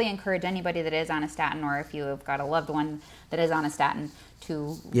really encourage anybody that is on a statin, or if you have got a loved one that is on a statin,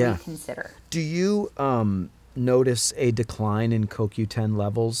 to reconsider. Do you notice a decline in CoQ10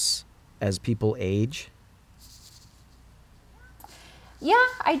 levels as people age? Yeah,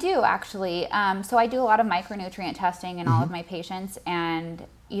 I do actually. So I do a lot of micronutrient testing in all of my patients, and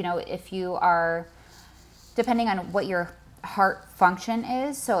if you are, depending on what your heart function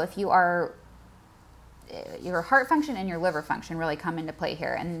is, so if you are, your heart function and your liver function really come into play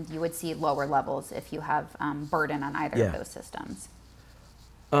here, and you would see lower levels if you have burden on either of those systems.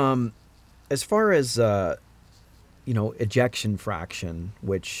 As far as ejection fraction,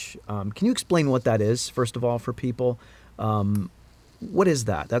 which can you explain what that is first of all for people? What is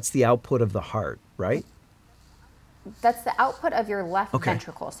that? That's the output of the heart, right? That's the output of your left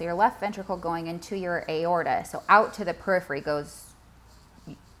ventricle. So your left ventricle going into your aorta. So out to the periphery goes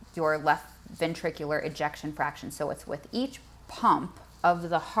your left ventricular ejection fraction. So it's with each pump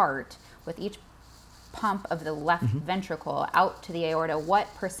of the heart, with each pump of the left ventricle out to the aorta,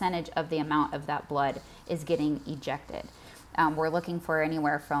 what percentage of the amount of that blood is getting ejected. We're looking for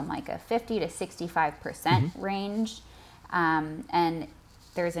anywhere from like a 50 to 65% range. And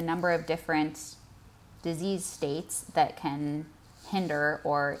there's a number of different disease states that can hinder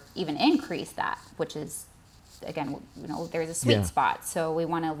or even increase that, which is, again, there's a sweet spot. So we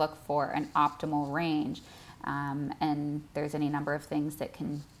want to look for an optimal range. And there's any number of things that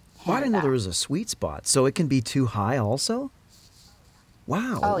can hinder I didn't know that. there was a sweet spot. So it can be too high also?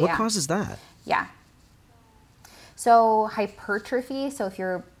 Wow. What causes that? Yeah. So hypertrophy, so if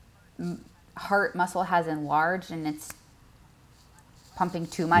your heart muscle has enlarged and it's pumping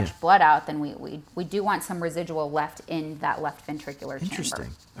too much blood out, then we do want some residual left in that left ventricular chamber. Interesting.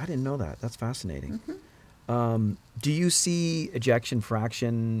 I didn't know that. That's fascinating. Do you see ejection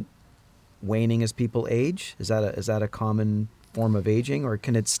fraction waning as people age? Is that a common form of aging, or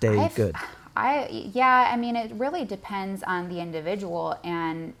can it stay good? I mean, it really depends on the individual,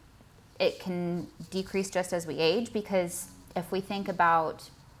 and it can decrease just as we age, because if we think about,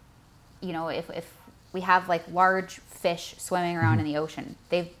 if we have like large fish swimming around in the ocean,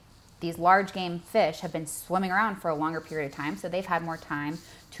 these large game fish have been swimming around for a longer period of time, so they've had more time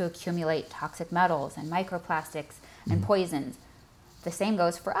to accumulate toxic metals and microplastics and poisons. The same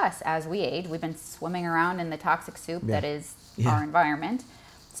goes for us as we age. We've been swimming around in the toxic soup that is our environment.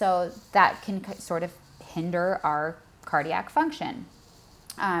 So that can sort of hinder our cardiac function.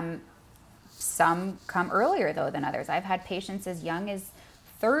 Some come earlier, though, than others. I've had patients as young as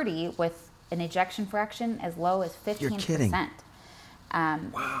 30 with an ejection fraction as low as 15%. You're kidding.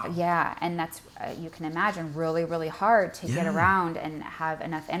 Wow. Yeah, and that's, you can imagine, really, really hard to get around and have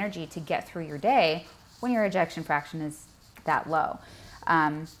enough energy to get through your day when your ejection fraction is that low.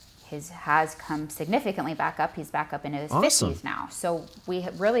 His has come significantly back up. He's back up into his 50s now. So we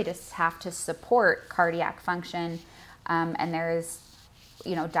really just have to support cardiac function. And there's,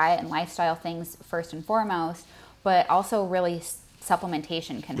 diet and lifestyle things first and foremost, but also really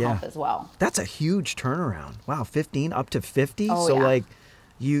supplementation can help as well. That's a huge turnaround. Wow, 15 up to 50? Oh, so like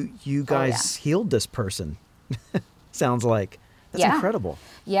you guys healed this person. Sounds like. That's incredible.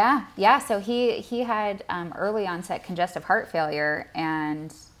 Yeah. So he had early onset congestive heart failure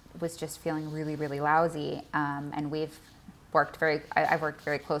and was just feeling really, really lousy. And I've worked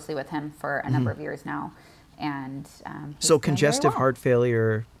very closely with him for a number of years now. And so congestive heart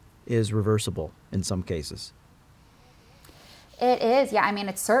failure is reversible in some cases. It is, yeah. I mean,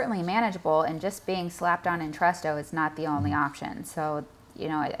 it's certainly manageable, and just being slapped on Entresto is not the only option. So,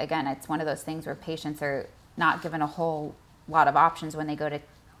 again, it's one of those things where patients are not given a whole lot of options when they go to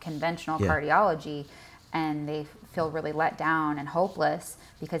conventional cardiology, and they feel really let down and hopeless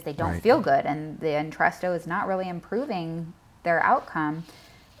because they don't feel good, and the Entresto is not really improving their outcome.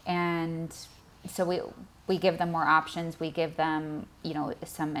 And so we give them more options. We give them,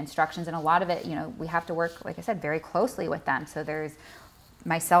 some instructions, and a lot of it, we have to work, like I said, very closely with them. So there's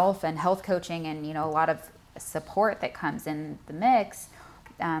myself and health coaching and, a lot of support that comes in the mix.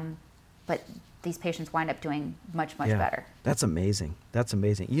 But these patients wind up doing much better. That's amazing.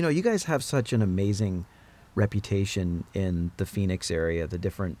 You guys have such an amazing reputation in the Phoenix area, the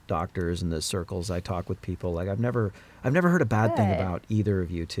different doctors and the circles I talk with people. Like I've never heard a bad thing about either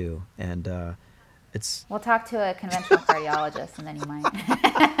of you two. And we'll talk to a conventional cardiologist and then you might.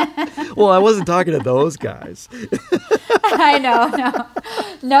 Well, I wasn't talking to those guys. I know.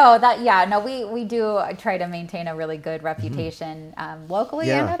 No, we do try to maintain a really good reputation locally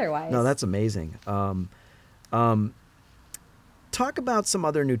and otherwise. No, that's amazing. Talk about some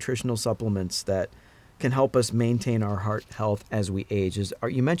other nutritional supplements that can help us maintain our heart health as we age.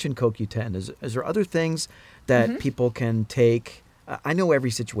 You mentioned CoQ10. Is there other things that people can take? I know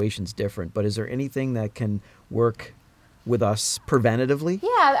every situation's different, but is there anything that can work with us preventatively?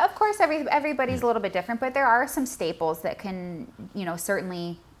 Yeah, of course, everybody's a little bit different, but there are some staples that can,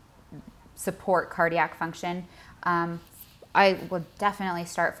 certainly support cardiac function. I would definitely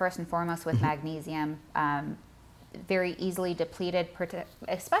start first and foremost with magnesium. Very easily depleted,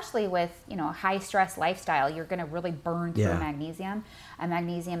 especially with, a high stress lifestyle. You're going to really burn through magnesium. And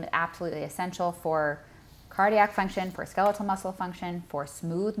magnesium is absolutely essential for cardiac function, for skeletal muscle function, for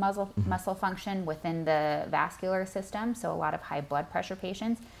smooth muscle function within the vascular system. So a lot of high blood pressure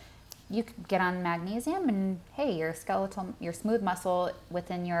patients, you could get on magnesium and hey, your smooth muscle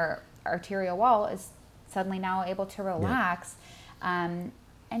within your arterial wall is suddenly now able to relax, and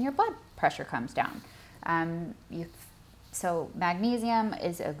your blood pressure comes down. So magnesium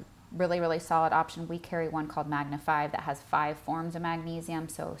is a really, really solid option. We carry one called Magna 5 that has 5 forms of magnesium.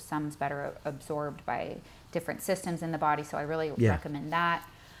 So some's better absorbed by different systems in the body. So I really recommend that.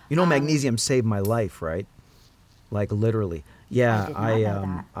 Magnesium saved my life, right? Like literally. Yeah.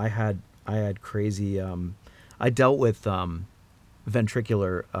 I had crazy, I dealt with,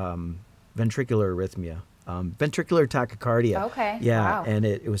 ventricular arrhythmia. Ventricular tachycardia. Okay. Yeah, wow. And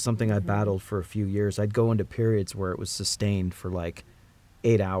it was something I battled for a few years. I'd go into periods where it was sustained for like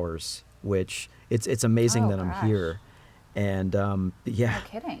 8 hours, which it's amazing that I'm here. And No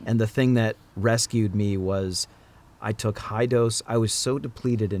kidding. And the thing that rescued me was I took high dose. I was so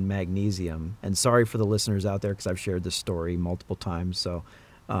depleted in magnesium. And sorry for the listeners out there because I've shared this story multiple times. So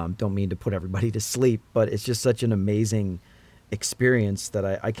don't mean to put everybody to sleep, but it's just such an amazing experience that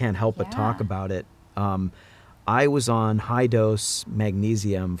I can't help but talk about it. I was on high dose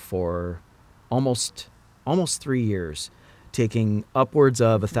magnesium for almost 3 years, taking upwards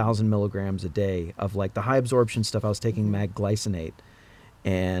of 1,000 milligrams a day of like the high absorption stuff. I was taking magglycinate,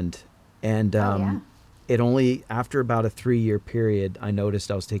 and it only after about a 3-year period, I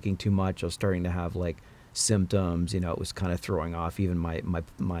noticed I was taking too much. I was starting to have like symptoms. It was kind of throwing off even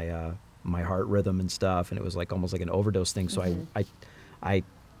my heart rhythm and stuff, and it was like almost like an overdose thing. So I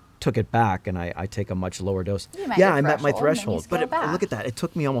took it back and I take a much lower dose. I met my threshold. But look at that. It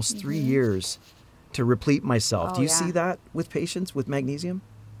took me almost 3 years to replete myself. Do you see that with patients with magnesium?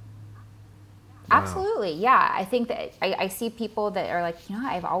 Absolutely. Yeah. I think that I see people that are like,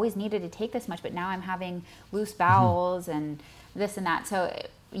 I've always needed to take this much, but now I'm having loose bowels and this and that. So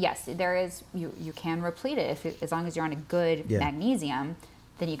yes, there is, you can replete it as long as you're on a good magnesium,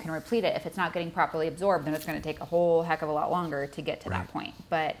 then you can replete it. If it's not getting properly absorbed, then it's going to take a whole heck of a lot longer to get to that point.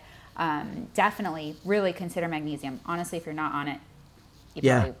 But definitely really consider magnesium. Honestly, if you're not on it, you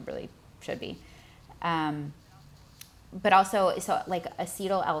probably really should be. But also, so like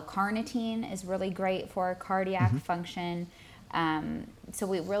acetyl L-carnitine is really great for cardiac function. So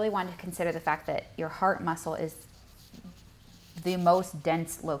we really want to consider the fact that your heart muscle is the most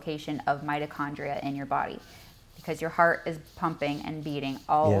dense location of mitochondria in your body, because your heart is pumping and beating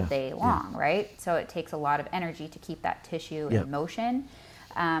all day long, right? So it takes a lot of energy to keep that tissue in motion.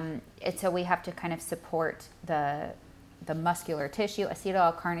 And so we have to kind of support the muscular tissue. Acetyl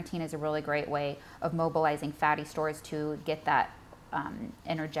L-carnitine is a really great way of mobilizing fatty stores to get that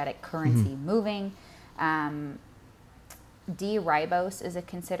energetic currency moving. D-ribose is a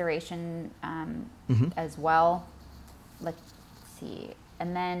consideration as well. Let's see.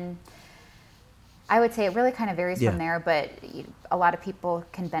 And then I would say it really kind of varies from there, but a lot of people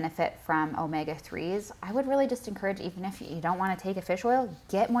can benefit from omega-3s. I would really just encourage, even if you don't want to take a fish oil,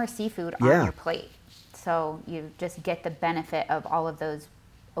 get more seafood on your plate. So you just get the benefit of all of those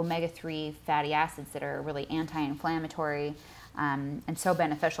omega-3 fatty acids that are really anti-inflammatory and so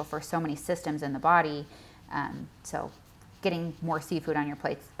beneficial for so many systems in the body. So getting more seafood on your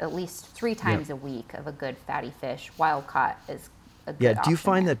plates at least 3 times a week of a good fatty fish, wild caught, is a good Yeah. Do you option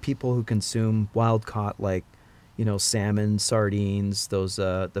find there. that people who consume wild caught, like, salmon, sardines, those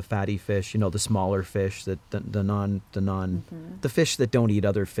the fatty fish, the smaller fish, the fish that don't eat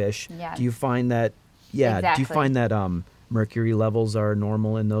other fish. Yeah. Do you find that? Yeah. Do you Exactly. find that mercury levels are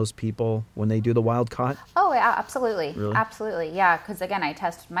normal in those people when they do the wild caught? Oh, yeah, absolutely. Really? Absolutely. Yeah. Because again, I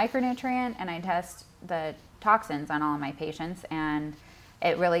test micronutrient and I test the toxins on all of my patients, and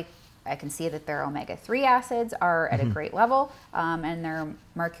it really, I can see that their omega-3 acids are at a great level, and their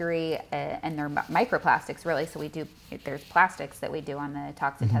mercury and their microplastics really. So there's plastics that we do on the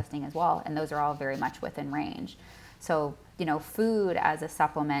toxin testing as well, and those are all very much within range. So, food as a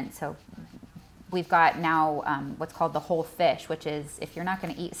supplement. So we've got now what's called the whole fish, which is if you're not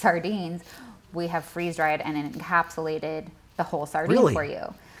going to eat sardines, we have freeze-dried and encapsulated the whole sardine Really? for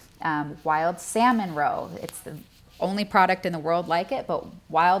you. Wild salmon roe. It's the only product in the world like it, but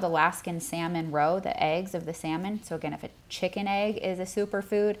wild Alaskan salmon roe, the eggs of the salmon. So again, if a chicken egg is a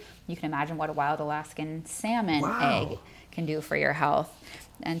superfood, you can imagine what a wild Alaskan salmon egg can do for your health.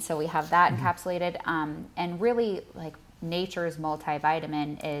 And so we have that encapsulated. And really, like, nature's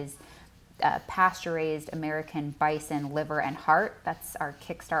multivitamin is pasture-raised American bison liver and heart. That's our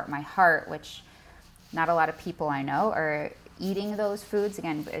Kickstart My Heart, which not a lot of people I know are eating those foods.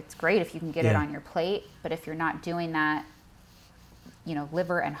 Again, it's great if you can get it on your plate, but if you're not doing that,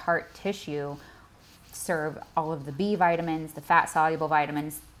 liver and heart tissue serve all of the B vitamins, the fat-soluble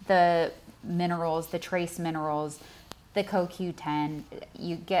vitamins, the minerals, the trace minerals, the CoQ10.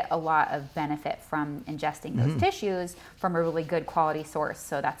 You get a lot of benefit from ingesting those tissues from a really good quality source.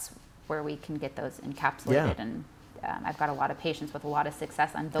 So that's where we can get those encapsulated. And I've got a lot of patients with a lot of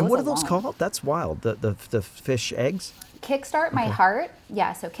success on those. And what are alone. those called? That's wild. The fish eggs? Kickstart My Heart.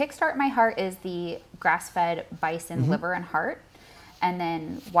 Yeah, so Kickstart My Heart is the grass-fed bison liver and heart. And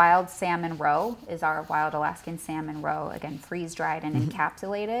then wild salmon roe is our wild Alaskan salmon roe, again, freeze-dried and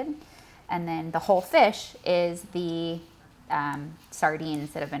encapsulated. And then the whole fish is the sardines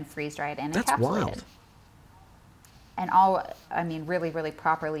that have been freeze-dried and That's encapsulated. wild. And really, really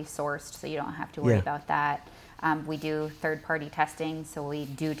properly sourced, so you don't have to worry about that. We do third-party testing, so we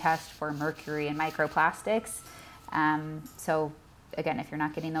do test for mercury and microplastics. So again, if you're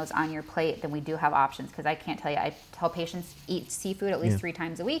not getting those on your plate, then we do have options, because I can't tell you, I tell patients eat seafood at least 3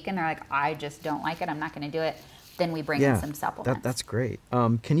 times a week, and they're like, I just don't like it, I'm not going to do it. Then we bring in some supplements. That's great.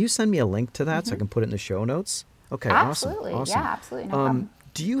 Can you send me a link to that so I can put it in the show notes? Okay, Absolutely. Awesome. Yeah, absolutely. No problem.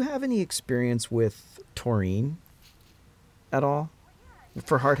 Do you have any experience with taurine at all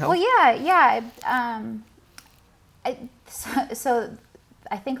for heart health? Well, yeah. So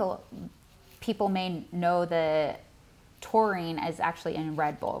I think people may know the taurine is actually in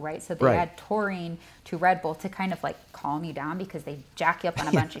Red Bull, right? So they add taurine to Red Bull to kind of like calm you down because they jack you up on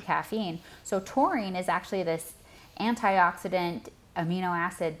a bunch of caffeine. So taurine is actually this antioxidant amino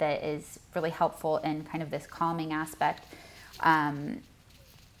acid that is really helpful in kind of this calming aspect.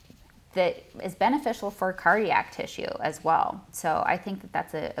 That is beneficial for cardiac tissue as well. So I think that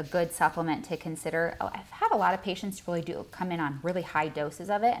that's a good supplement to consider. I've had a lot of patients really do come in on really high doses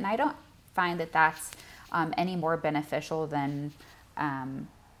of it, and I don't find that that's any more beneficial than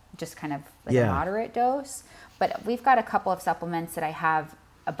just kind of like a moderate dose. But we've got a couple of supplements that I have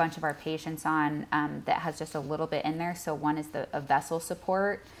a bunch of our patients on that has just a little bit in there. So one is a vessel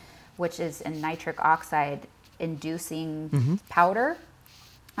support, which is a nitric oxide inducing powder.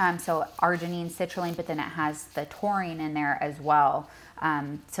 So arginine, citrulline, but then it has the taurine in there as well.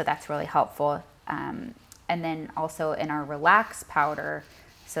 So that's really helpful. And then also in our relax powder,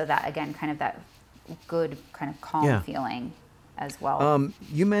 so that again, kind of that good kind of calm feeling as well.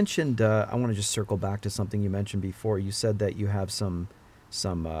 You mentioned, I want to just circle back to something you mentioned before. You said that you have some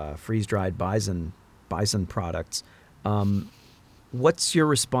freeze-dried bison products. What's your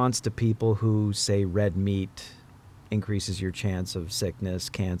response to people who say red meat increases your chance of sickness,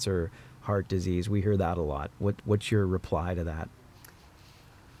 cancer, heart disease? We hear that a lot. What's your reply to that?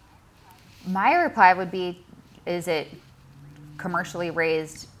 My reply would be, is it commercially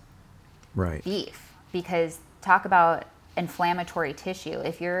raised beef? Because talk about inflammatory tissue.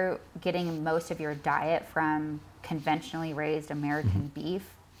 If you're getting most of your diet from conventionally raised American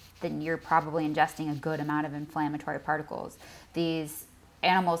beef, then you're probably ingesting a good amount of inflammatory particles. These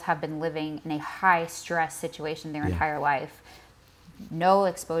animals have been living in a high stress situation their entire life. No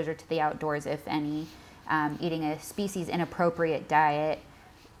exposure to the outdoors, if any. Eating a species inappropriate diet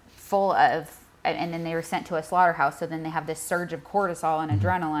full of, and then they were sent to a slaughterhouse. So then they have this surge of cortisol and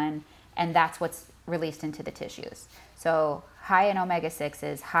adrenaline, and that's what's released into the tissues. So high in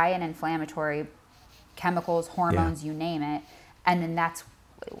omega-6s, high in inflammatory chemicals, hormones, you name it. And then that's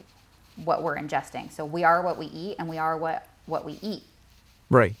what we're ingesting. So we are what we eat, and we are what what we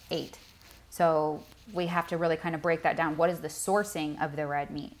Right. ate. So we have to really kind of break that down. What is the sourcing of the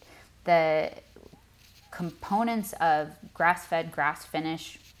red meat? The components of grass-fed,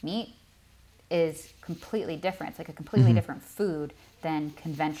 grass-finished meat is completely different. It's like a completely different food than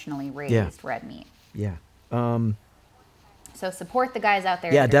conventionally raised red meat. Yeah. So support the guys out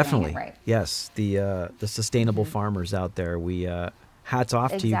there. Yeah, that are doing definitely. it right. Yes, the sustainable farmers out there. We hats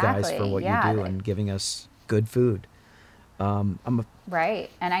off to you guys for what you do and giving us good food. Right,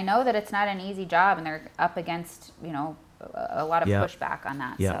 and I know that it's not an easy job, and they're up against a lot of pushback on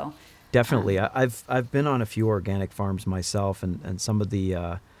that. Yeah, so definitely. I've been on a few organic farms myself, and some of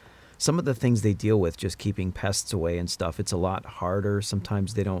the things they deal with, just keeping pests away and stuff. It's a lot harder.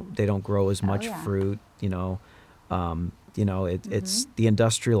 Sometimes they don't grow as much fruit. It's the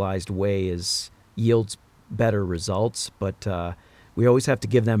industrialized way yields better results, but we always have to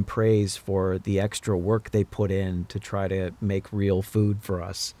give them praise for the extra work they put in to try to make real food for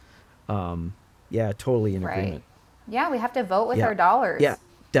us. Totally in agreement. Yeah, we have to vote with our dollars. Yeah,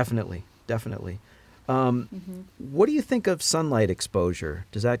 definitely. What do you think of sunlight exposure?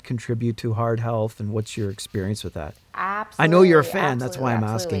 Does that contribute to heart health, and what's your experience with that? Absolutely. I know you're a fan. That's why I'm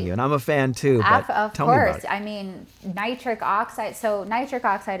asking you, and I'm a fan too. But tell me about it. I mean, nitric oxide. So nitric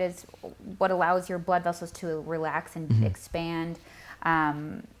oxide is what allows your blood vessels to relax and expand,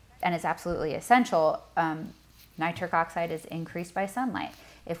 and it's absolutely essential. Nitric oxide is increased by sunlight.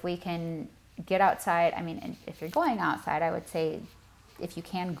 If we can get outside, if you're going outside, I would say if you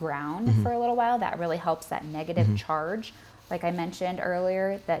can ground for a little while, that really helps that negative charge. Like I mentioned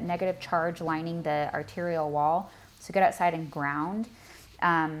earlier, that negative charge lining the arterial wall. So get outside and ground.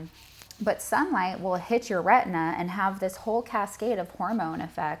 But sunlight will hit your retina and have this whole cascade of hormone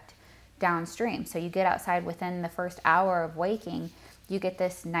effect downstream. So you get outside within the first hour of waking, you get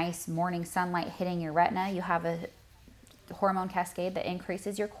this nice morning sunlight hitting your retina. You have a hormone cascade that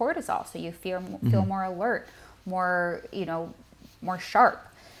increases your cortisol. So you feel more alert, more sharp.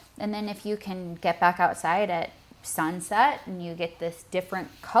 And then if you can get back outside at sunset and you get this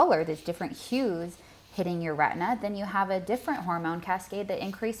different color, these different hues hitting your retina, then you have a different hormone cascade that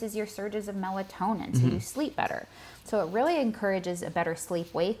increases your surges of melatonin, so you sleep better. So it really encourages a better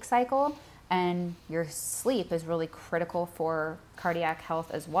sleep-wake cycle, and your sleep is really critical for cardiac health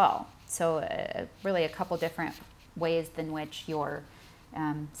as well. So really a couple different ways in which your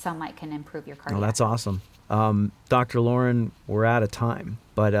sunlight can improve your cardiac. Oh, that's awesome. Dr. Lauren, we're out of time,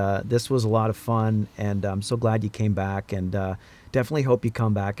 but this was a lot of fun, and I'm so glad you came back, and definitely hope you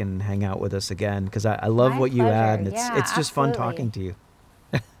come back and hang out with us again, because I love what you add, and it's just fun talking to you.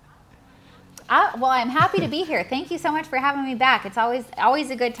 Well, I'm happy to be here. Thank you so much for having me back. It's always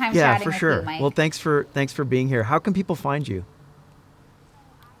a good time chatting with you, Mike. Well, thanks for being here. How can people find you?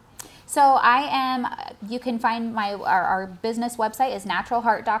 So you can find our business website is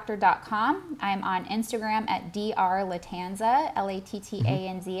naturalheartdoctor.com. I'm on Instagram at drlatanza,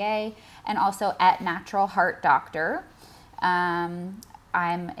 Lattanza, and also at naturalheartdoctor.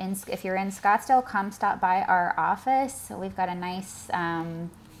 If you're in Scottsdale, come stop by our office. So we've got a nice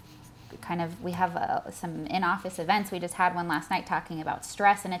we have some in-office events. We just had one last night talking about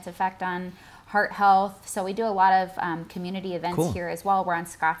stress and its effect on heart health. So we do a lot of community events here as well. We're on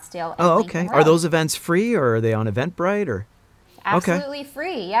Scottsdale. Oh, okay. Are those events free, or are they on Eventbrite, or? Absolutely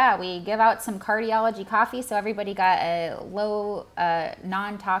free. Yeah, we give out some cardiology coffee, so everybody got a low,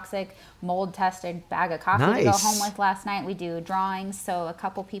 non-toxic, mold-tested bag of coffee to go home with last night. We do drawings, so a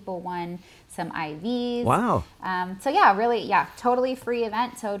couple people won some IVs. Wow. Totally free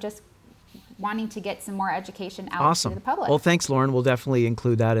event. So just wanting to get some more education out awesome. To the public. Well, thanks, Lauren. We'll definitely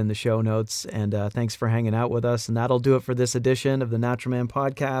include that in the show notes. And thanks for hanging out with us. And that'll do it for this edition of the Natural Man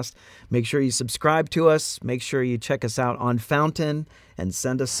Podcast. Make sure you subscribe to us. Make sure you check us out on Fountain and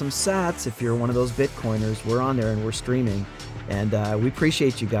send us some sats if you're one of those Bitcoiners. We're on there and we're streaming. And we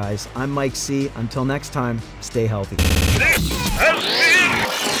appreciate you guys. I'm Mike C. Until next time, stay healthy. This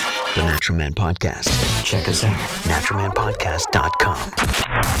has been the Natural Man Podcast. Check us out,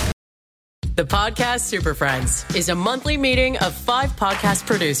 naturalmanpodcast.com. The Podcast Super Friends is a monthly meeting of 5 podcast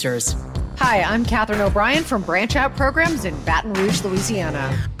producers. Hi, I'm Katherine O'Brien from Branch Out Programs in Baton Rouge,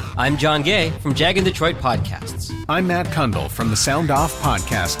 Louisiana. I'm John Gay from Jag and Detroit Podcasts. I'm Matt Kundle from the Sound Off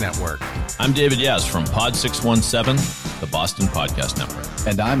Podcast Network. I'm David Yaz from Pod 617, the Boston Podcast Network.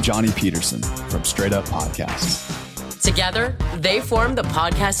 And I'm Johnny Peterson from Straight Up Podcasts. Together, they form the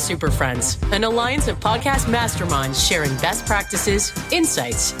Podcast Super Friends, an alliance of podcast masterminds sharing best practices,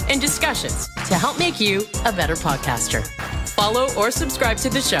 insights, and discussions to help make you a better podcaster. Follow or subscribe to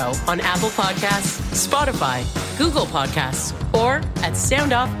the show on Apple Podcasts, Spotify, Google Podcasts, or at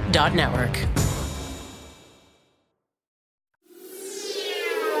soundoff.network.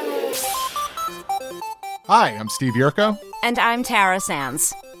 Hi, I'm Steve Yerko. And I'm Tara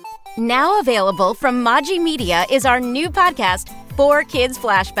Sands. Now available from Maji Media is our new podcast, 4Kids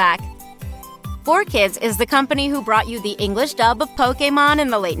Flashback. 4Kids is the company who brought you the English dub of Pokemon in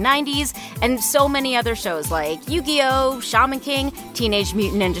the late 90s and so many other shows like Yu-Gi-Oh!, Shaman King, Teenage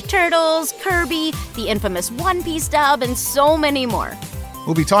Mutant Ninja Turtles, Kirby, the infamous One Piece dub, and so many more.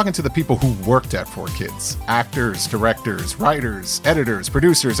 We'll be talking to the people who worked at 4Kids. Actors, directors, writers, editors,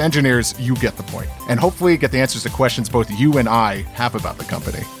 producers, engineers, you get the point. And hopefully get the answers to questions both you and I have about the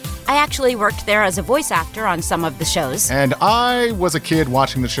company. I actually worked there as a voice actor on some of the shows. And I was a kid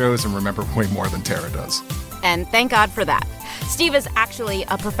watching the shows and remember way more than Tara does. And thank God for that. Steve is actually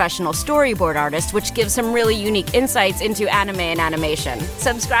a professional storyboard artist, which gives some really unique insights into anime and animation.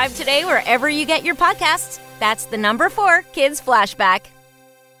 Subscribe today wherever you get your podcasts. That's the number 4 Kids Flashback.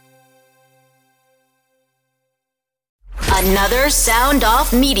 Another Sound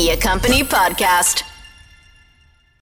Off Media Company podcast.